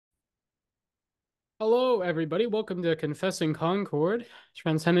Hello, everybody. Welcome to Confessing Concord,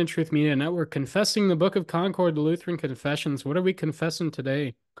 Transcendent Truth Media Network, confessing the Book of Concord, the Lutheran Confessions. What are we confessing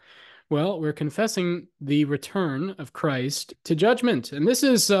today? Well, we're confessing the return of Christ to judgment. And this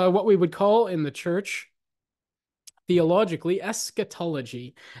is what we would call in the church, theologically,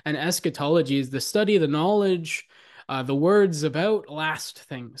 eschatology. And eschatology is the study, the knowledge, the words about last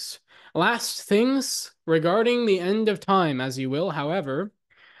things. Last things regarding the end of time, as you will. However,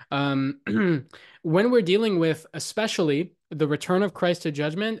 um, when we're dealing with especially the return of Christ to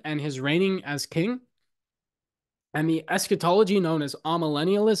judgment and his reigning as king, and the eschatology known as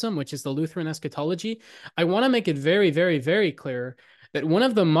amillennialism, which is the Lutheran eschatology, I want to make it very, very, very clear that one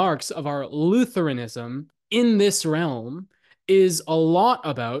of the marks of our Lutheranism in this realm is a lot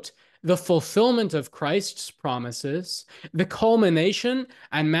about the fulfillment of Christ's promises, the culmination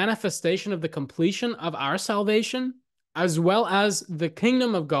and manifestation of the completion of our salvation, as well as the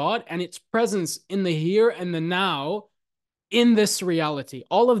kingdom of God and its presence in the here and the now in this reality.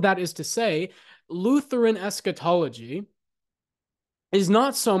 All of that is to say, Lutheran eschatology is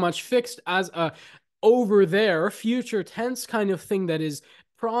not so much fixed as a over there future tense kind of thing that is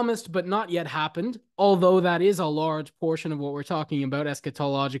promised but not yet happened, although that is a large portion of what we're talking about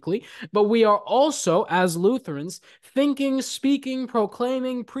eschatologically. But we are also, as Lutherans, thinking, speaking,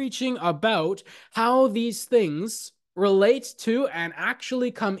 proclaiming, preaching about how these things relate to and actually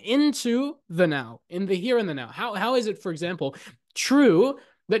come into the now, in the here and the now. How is it, for example, true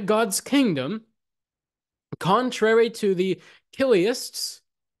that God's kingdom, contrary to the Chiliasts,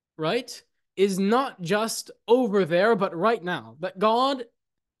 right, is not just over there, but right now? That God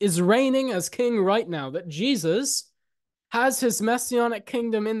is reigning as king right now, that Jesus has his messianic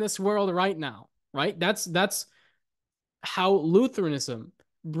kingdom in this world right now, right? That's how Lutheranism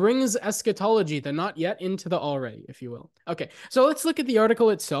brings eschatology, the not yet, into the already, if you will. Okay, so let's look at the article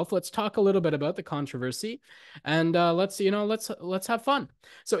itself. Let's talk a little bit about the controversy, and let's have fun.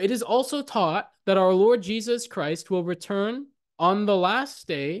 So it is also taught that our Lord Jesus Christ will return on the last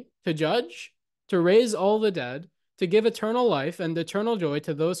day to judge, to raise all the dead, to give eternal life and eternal joy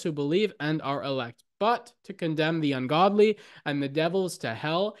to those who believe and are elect, but to condemn the ungodly and the devils to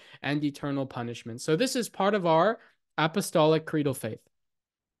hell and eternal punishment. So this is part of our apostolic creedal faith.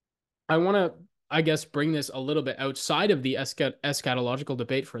 I want to, I guess, bring this a little bit outside of the eschatological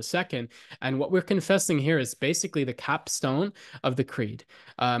debate for a second. And what we're confessing here is basically the capstone of the creed.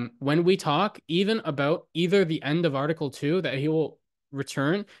 When we talk even about either the end of Article 2, that he will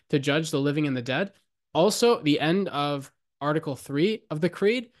return to judge the living and the dead, also the end of Article 3 of the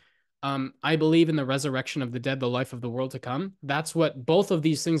creed, I believe in the resurrection of the dead, the life of the world to come. That's what both of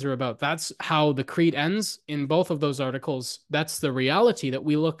these things are about. That's how the creed ends in both of those articles. That's the reality that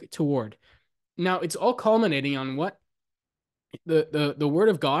we look toward. Now, it's all culminating on what the word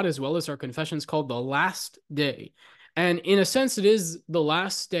of God, as well as our confessions, called the last day. And in a sense, it is the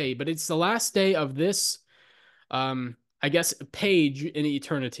last day, but it's the last day of this, I guess, page in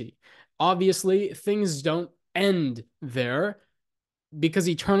eternity. Obviously, things don't end there, because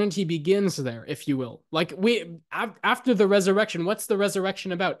eternity begins there, if you will. Like, after the resurrection, what's the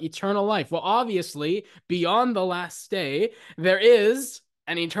resurrection about? Eternal life. Well, obviously, beyond the last day, there is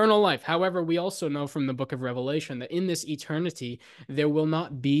an eternal life. However, we also know from the book of Revelation that in this eternity, there will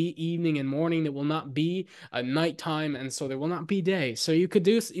not be evening and morning. There will not be a nighttime, and so there will not be day. So you could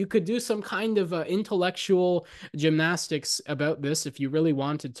do some kind of intellectual gymnastics about this if you really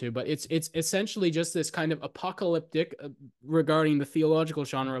wanted to, but it's essentially just this kind of apocalyptic, regarding the theological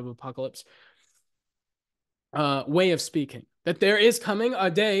genre of apocalypse, way of speaking, that there is coming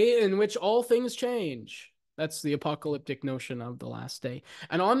a day in which all things change. That's the apocalyptic notion of the last day.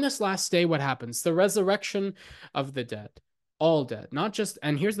 And on this last day, what happens? The resurrection of the dead, all dead, not just,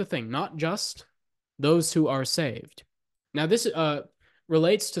 and here's the thing, not just those who are saved. Now, this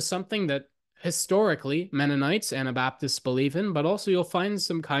relates to something that historically Mennonites, Anabaptists believe in, but also you'll find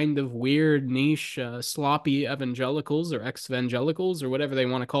some kind of weird niche, sloppy evangelicals or ex-evangelicals or whatever they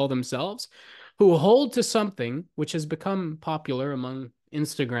want to call themselves, who hold to something which has become popular among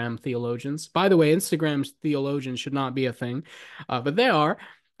Instagram theologians. By the way, Instagram theologians should not be a thing, but they are.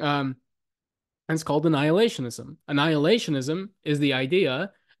 And it's called annihilationism. Annihilationism is the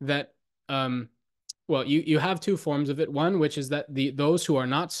idea that, well, you have two forms of it. One, which is that those who are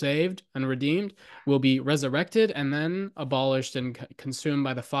not saved and redeemed will be resurrected and then abolished and consumed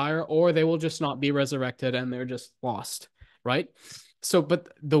by the fire, or they will just not be resurrected and they're just lost, right? So, but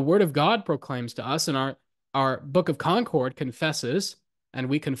the word of God proclaims to us, and our Book of Concord confesses, and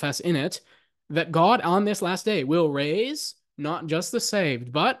we confess in it, that God on this last day will raise not just the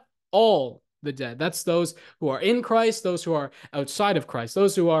saved, but all the dead. That's those who are in Christ, those who are outside of Christ,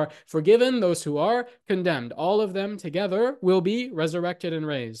 those who are forgiven, those who are condemned. All of them together will be resurrected and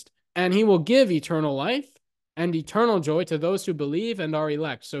raised. And he will give eternal life and eternal joy to those who believe and are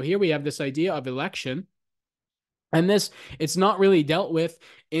elect. So here we have this idea of election. And this, it's not really dealt with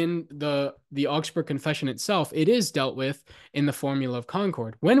in the Augsburg Confession itself. It is dealt with in the Formula of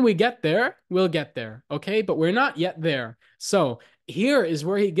Concord. When we get there, we'll get there, okay? But we're not yet there. So here is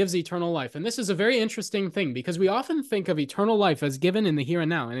where he gives eternal life. And this is a very interesting thing because we often think of eternal life as given in the here and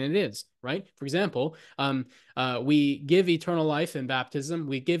now, and it is, right? For example, we give eternal life in baptism.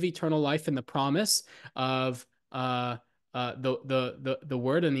 We give eternal life in the promise of the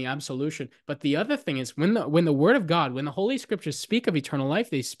word and the absolution. But the other thing is when the word of God, when the Holy Scriptures speak of eternal life,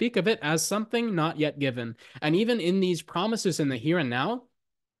 they speak of it as something not yet given. And even in these promises in the here and now,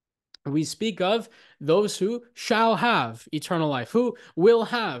 we speak of those who shall have eternal life, who will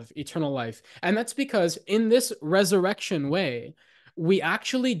have eternal life. And that's because in this resurrection way, we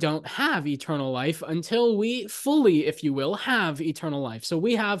actually don't have eternal life until we fully, if you will, have eternal life. So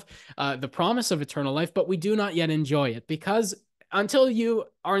we have the promise of eternal life, but we do not yet enjoy it because until you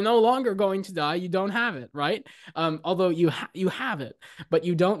are no longer going to die, you don't have it, right? Although you have it, but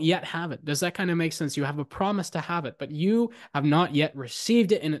you don't yet have it. Does that kind of make sense? You have a promise to have it, but you have not yet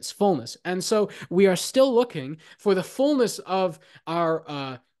received it in its fullness. And so we are still looking for the fullness of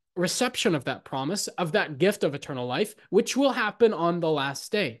our reception of that promise, of that gift of eternal life, which will happen on the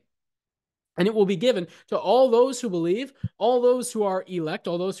last day. And it will be given to all those who believe, all those who are elect,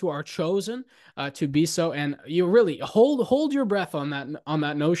 all those who are chosen to be so. And you really hold your breath on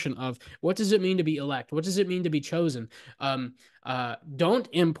that notion of what does it mean to be elect? What does it mean to be chosen? Don't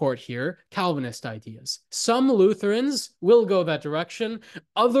import here Calvinist ideas. Some Lutherans will go that direction.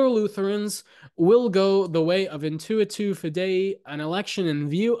 Other Lutherans will go the way of intuitu fidei, an election in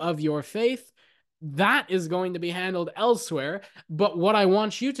view of your faith. That is going to be handled elsewhere. But what I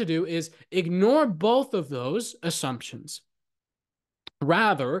want you to do is ignore both of those assumptions.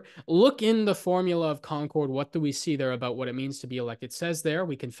 Rather, look in the Formula of Concord. What do we see there about what it means to be elected? It says there,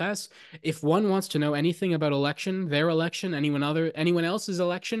 we confess, if one wants to know anything about election, their election, anyone else's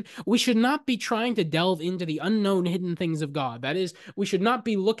election, we should not be trying to delve into the unknown hidden things of God. That is, we should not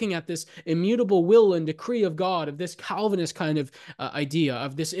be looking at this immutable will and decree of God, of this Calvinist kind of idea,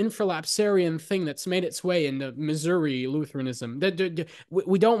 of this infralapsarian thing that's made its way into Missouri Lutheranism.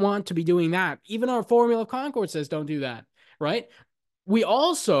 We don't want to be doing that. Even our Formula of Concord says don't do that, right? We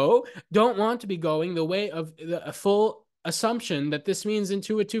also don't want to be going the way of a full assumption that this means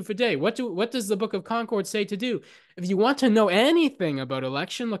intuitu fidei. What does the Book of Concord say to do? If you want to know anything about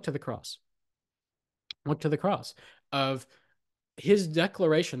election, look to the cross. Look to the cross of his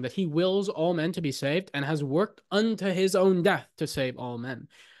declaration that he wills all men to be saved and has worked unto his own death to save all men.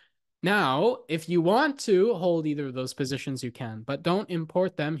 Now, if you want to hold either of those positions, you can, but don't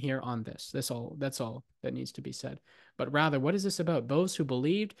import them here on this. That's all that needs to be said. But rather, what is this about? Those who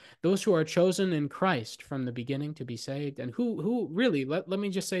believed, those who are chosen in Christ from the beginning to be saved. And who really, let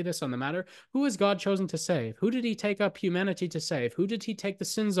me just say this on the matter. Who has God chosen to save? Who did he take up humanity to save? Who did he take the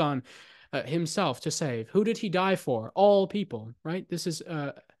sins on himself to save? Who did he die for? All people, right? This is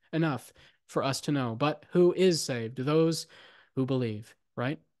enough for us to know. But who is saved? Those who believe,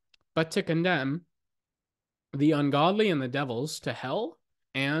 right? But to condemn the ungodly and the devils to hell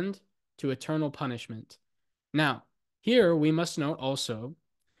and to eternal punishment. Now, here we must note also,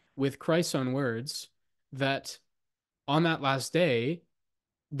 with Christ's own words, that on that last day,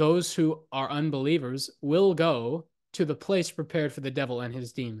 those who are unbelievers will go to the place prepared for the devil and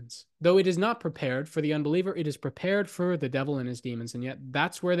his demons. Though it is not prepared for the unbeliever, it is prepared for the devil and his demons. And yet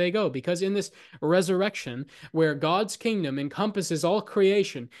that's where they go, because in this resurrection, where God's kingdom encompasses all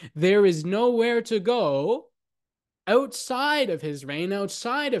creation, there is nowhere to go outside of his reign,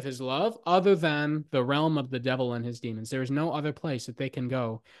 outside of his love, other than the realm of the devil and his demons. There is no other place that they can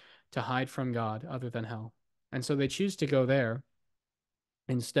go to hide from God other than hell. And so they choose to go there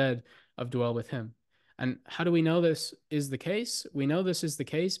instead of dwell with him. And how do we know this is the case? We know this is the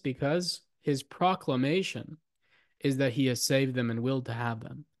case because his proclamation is that he has saved them and willed to have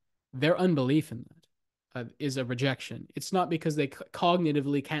them. Their unbelief in that is a rejection. It's not because they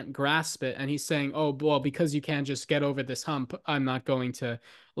cognitively can't grasp it and he's saying, oh, well, because you can't just get over this hump, I'm not going to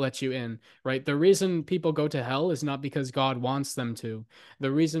let you in, right? The reason people go to hell is not because God wants them to.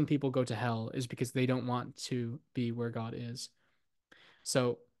 The reason people go to hell is because they don't want to be where God is.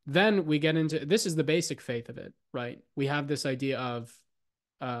 So then we get into, this is the basic faith of it, right? We have this idea of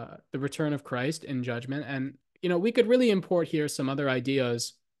the return of Christ in judgment. And, we could really import here some other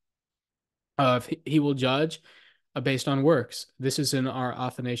ideas of he will judge based on works. This is in our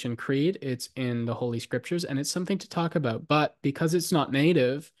Athanasian Creed, it's in the Holy Scriptures, and it's something to talk about. But because it's not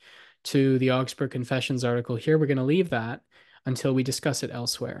native to the Augsburg Confessions article here, we're going to leave that until we discuss it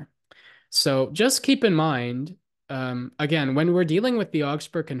elsewhere. So just keep in mind, again, when we're dealing with the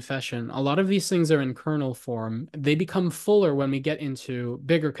Augsburg Confession, a lot of these things are in kernel form. They become fuller when we get into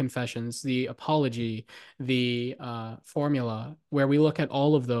bigger confessions, the apology, the formula, where we look at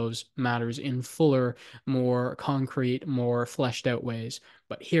all of those matters in fuller, more concrete, more fleshed out ways.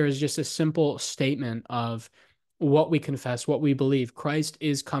 But here is just a simple statement of what we confess, what we believe. Christ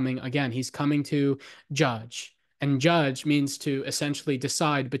is coming again. He's coming to judge. And judge means to essentially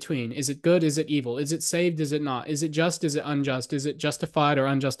decide between, is it good, is it evil? Is it saved, is it not? Is it just, is it unjust? Is it justified or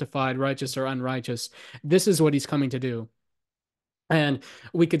unjustified, righteous or unrighteous? This is what he's coming to do. And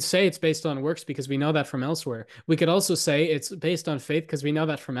we could say it's based on works because we know that from elsewhere. We could also say it's based on faith because we know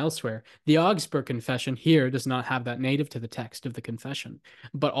that from elsewhere. The Augsburg Confession here does not have that native to the text of the confession.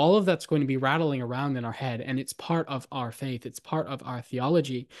 But all of that's going to be rattling around in our head, and it's part of our faith. It's part of our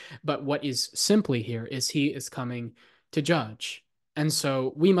theology. But what is simply here is he is coming to judge. And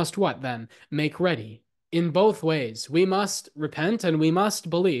so we must what then? Make ready in both ways. We must repent and we must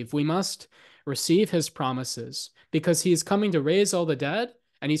believe. We must receive his promises because he is coming to raise all the dead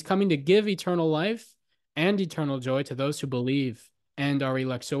and he's coming to give eternal life and eternal joy to those who believe and are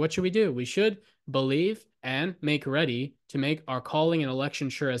elect. So what should we do? We should believe and make ready to make our calling and election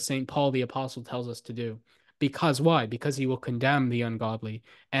sure, as St. Paul the Apostle tells us to do. Because why? Because he will condemn the ungodly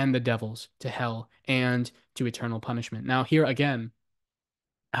and the devils to hell and to eternal punishment. Now, here again,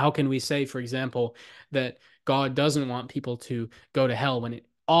 how can we say, for example, that God doesn't want people to go to hell when it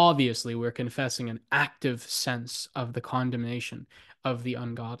obviously we're confessing an active sense of the condemnation of the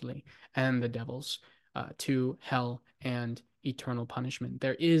ungodly and the devils to hell and eternal punishment?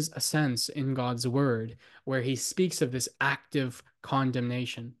 There is a sense in God's word where he speaks of this active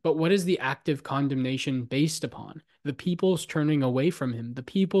condemnation. But what is the active condemnation based upon? The people's turning away from him, the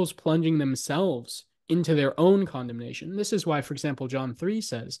people's plunging themselves into their own condemnation. This is why, for example, John 3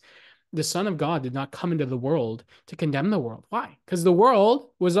 says, the Son of God did not come into the world to condemn the world. Why? Because the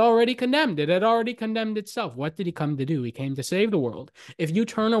world was already condemned. It had already condemned itself. What did he come to do? He came to save the world. If you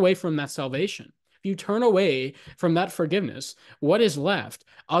turn away from that salvation, if you turn away from that forgiveness, what is left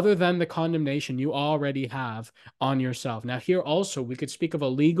other than the condemnation you already have on yourself? Now, here also, we could speak of a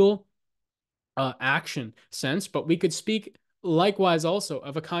legal action sense, but we could speak likewise also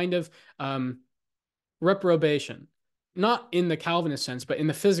of a kind of reprobation, not in the Calvinist sense, but in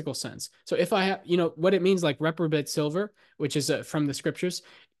the physical sense. So if I have, what it means, like reprobate silver, which is from the scriptures,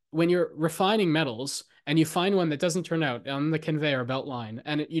 when you're refining metals and you find one that doesn't turn out on the conveyor belt line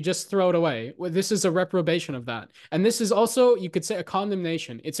and you just throw it away, well, this is a reprobation of that. And this is also, you could say, a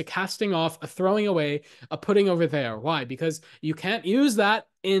condemnation. It's a casting off, a throwing away, a putting over there. Why? Because you can't use that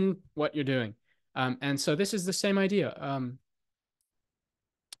in what you're doing. And so this is the same idea.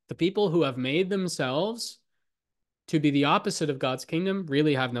 The people who have made themselves to be the opposite of God's kingdom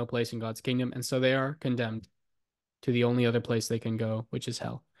really have no place in God's kingdom, and so they are condemned to the only other place they can go, which is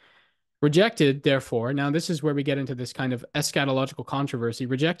hell. Rejected, therefore, now this is where we get into this kind of eschatological controversy.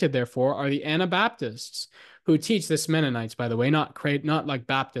 Rejected, therefore, are the Anabaptists, who teach this. Mennonites, by the way, not like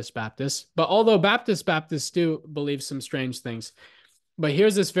Baptists, but although Baptists do believe some strange things. But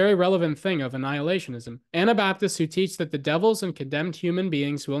here's this very relevant thing of annihilationism. Anabaptists who teach that the devils and condemned human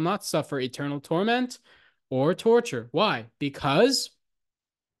beings will not suffer eternal torment or torture. Why? Because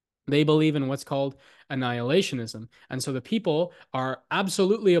they believe in what's called annihilationism. And so the people are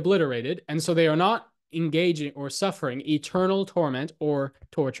absolutely obliterated, and so they are not engaging or suffering eternal torment or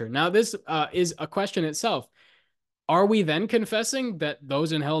torture. Now, this is a question itself. Are we then confessing that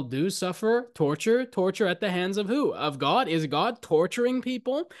those in hell do suffer torture? Torture at the hands of who? Of God? Is God torturing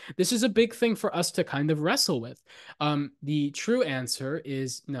people? This is a big thing for us to kind of wrestle with. The true answer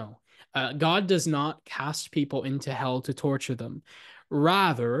is no. God does not cast people into hell to torture them.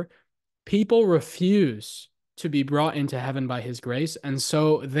 Rather, people refuse to be brought into heaven by his grace, and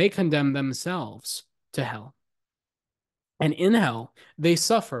so they condemn themselves to hell. And in hell, they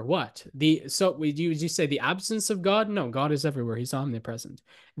suffer what? Would you say the absence of God? No, God is everywhere. He's omnipresent.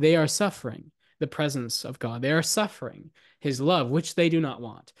 They are suffering the presence of God. They are suffering his love, which they do not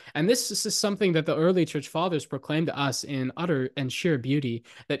want. And this is something that the early church fathers proclaimed to us in utter and sheer beauty,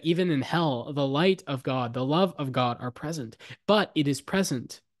 that even in hell, the light of God, the love of God are present. But it is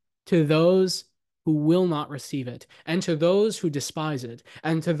present to those who will not receive it, and to those who despise it,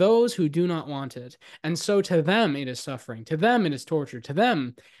 and to those who do not want it. And so to them it is suffering, to them it is torture, to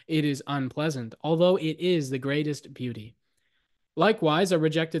them it is unpleasant, although it is the greatest beauty. Likewise, I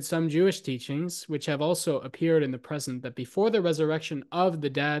rejected some Jewish teachings, which have also appeared in the present, that before the resurrection of the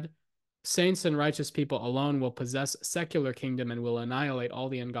dead, saints and righteous people alone will possess a secular kingdom and will annihilate all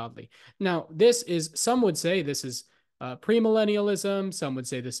the ungodly. Now, some would say this is premillennialism. Some would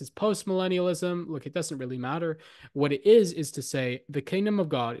say this is postmillennialism. Look, it doesn't really matter. What it is to say the kingdom of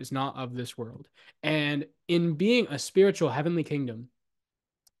God is not of this world. And in being a spiritual heavenly kingdom,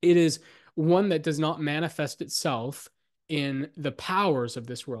 it is one that does not manifest itself in the powers of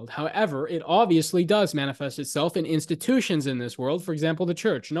this world. However, it obviously does manifest itself in institutions in this world. For example, the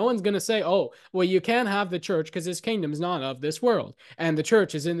church. No one's going to say, oh, well, you can't have the church because his kingdom is not of this world and the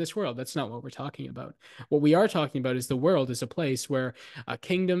church is in this world. That's not what we're talking about. What we are talking about is the world is a place where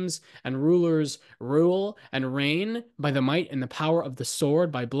kingdoms and rulers rule and reign by the might and the power of the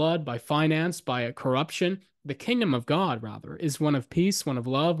sword, by blood, by finance, by corruption. The kingdom of God, rather, is one of peace, one of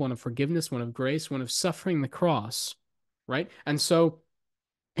love, one of forgiveness, one of grace, one of suffering the cross, right? And so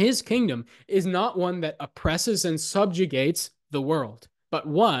his kingdom is not one that oppresses and subjugates the world, but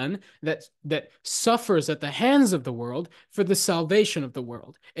one that suffers at the hands of the world for the salvation of the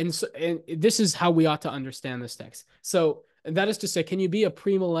world. And this is how we ought to understand this text. So that is to say, can you be a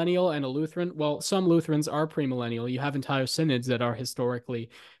premillennial and a Lutheran? Well, some Lutherans are premillennial. You have entire synods that are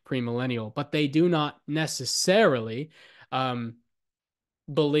historically premillennial, but they do not necessarily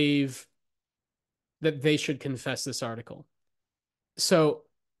believe that they should confess this article. So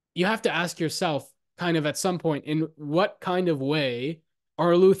you have to ask yourself, kind of at some point, in what kind of way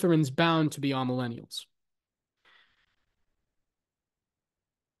are Lutherans bound to be amillennials?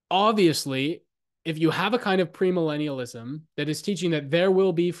 Obviously, if you have a kind of premillennialism that is teaching that there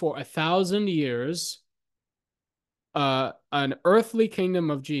will be for 1,000 years an earthly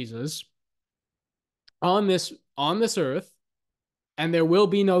kingdom of Jesus on this earth, and there will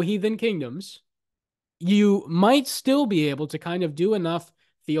be no heathen kingdoms, you might still be able to kind of do enough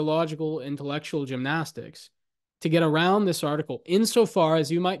theological, intellectual gymnastics to get around this article, insofar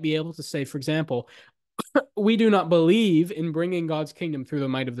as you might be able to say, for example, we do not believe in bringing God's kingdom through the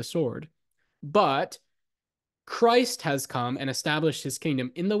might of the sword, but Christ has come and established his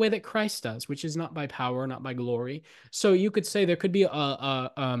kingdom in the way that Christ does, which is not by power, not by glory. So you could say there could be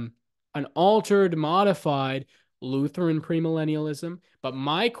an altered, modified Lutheran premillennialism. But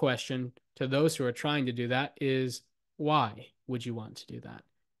my question to those who are trying to do that is, why would you want to do that?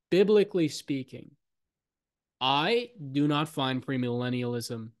 Biblically speaking, I do not find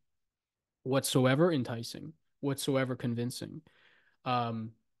premillennialism whatsoever enticing, whatsoever convincing.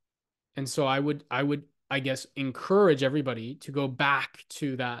 And so I guess, encourage everybody to go back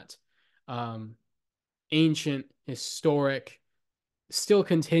to that ancient, historic, still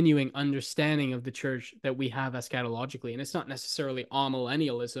continuing understanding of the church that we have eschatologically. And it's not necessarily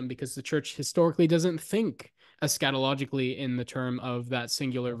amillennialism, because the church historically doesn't think eschatologically in the term of that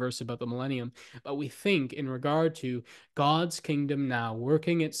singular verse about the millennium, but we think in regard to God's kingdom now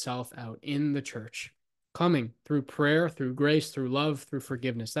working itself out in the church, coming through prayer, through grace, through love, through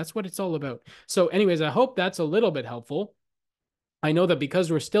forgiveness. That's what it's all about. So anyways, I hope that's a little bit helpful. I know that because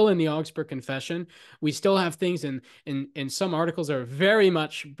we're still in the Augsburg Confession, we still have things in some articles that are very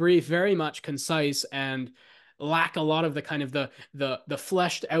much brief, very much concise, and lack a lot of the kind of the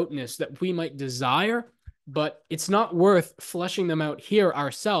fleshed outness that we might desire. But it's not worth fleshing them out here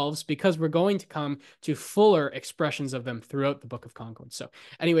ourselves, because we're going to come to fuller expressions of them throughout the Book of Concord. So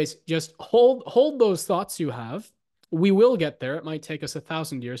anyways, just hold those thoughts you have. We will get there. It might take us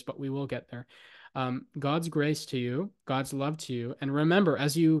 1,000 years, but we will get there. God's grace to you, God's love to you. And remember,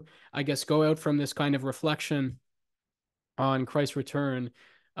 as you, I guess, go out from this kind of reflection on Christ's return,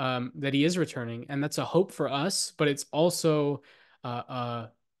 that he is returning. And that's a hope for us, but it's also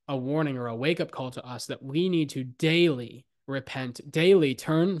a warning or a wake-up call to us that we need to daily repent, daily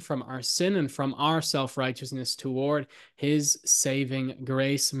turn from our sin and from our self-righteousness toward his saving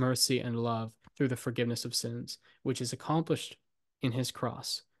grace, mercy, and love through the forgiveness of sins, which is accomplished in his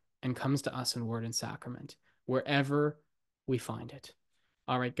cross and comes to us in word and sacrament, wherever we find it.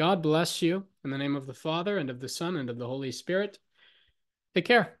 All right, God bless you in the name of the Father, and of the Son, and of the Holy Spirit. Take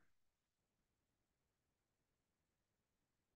care.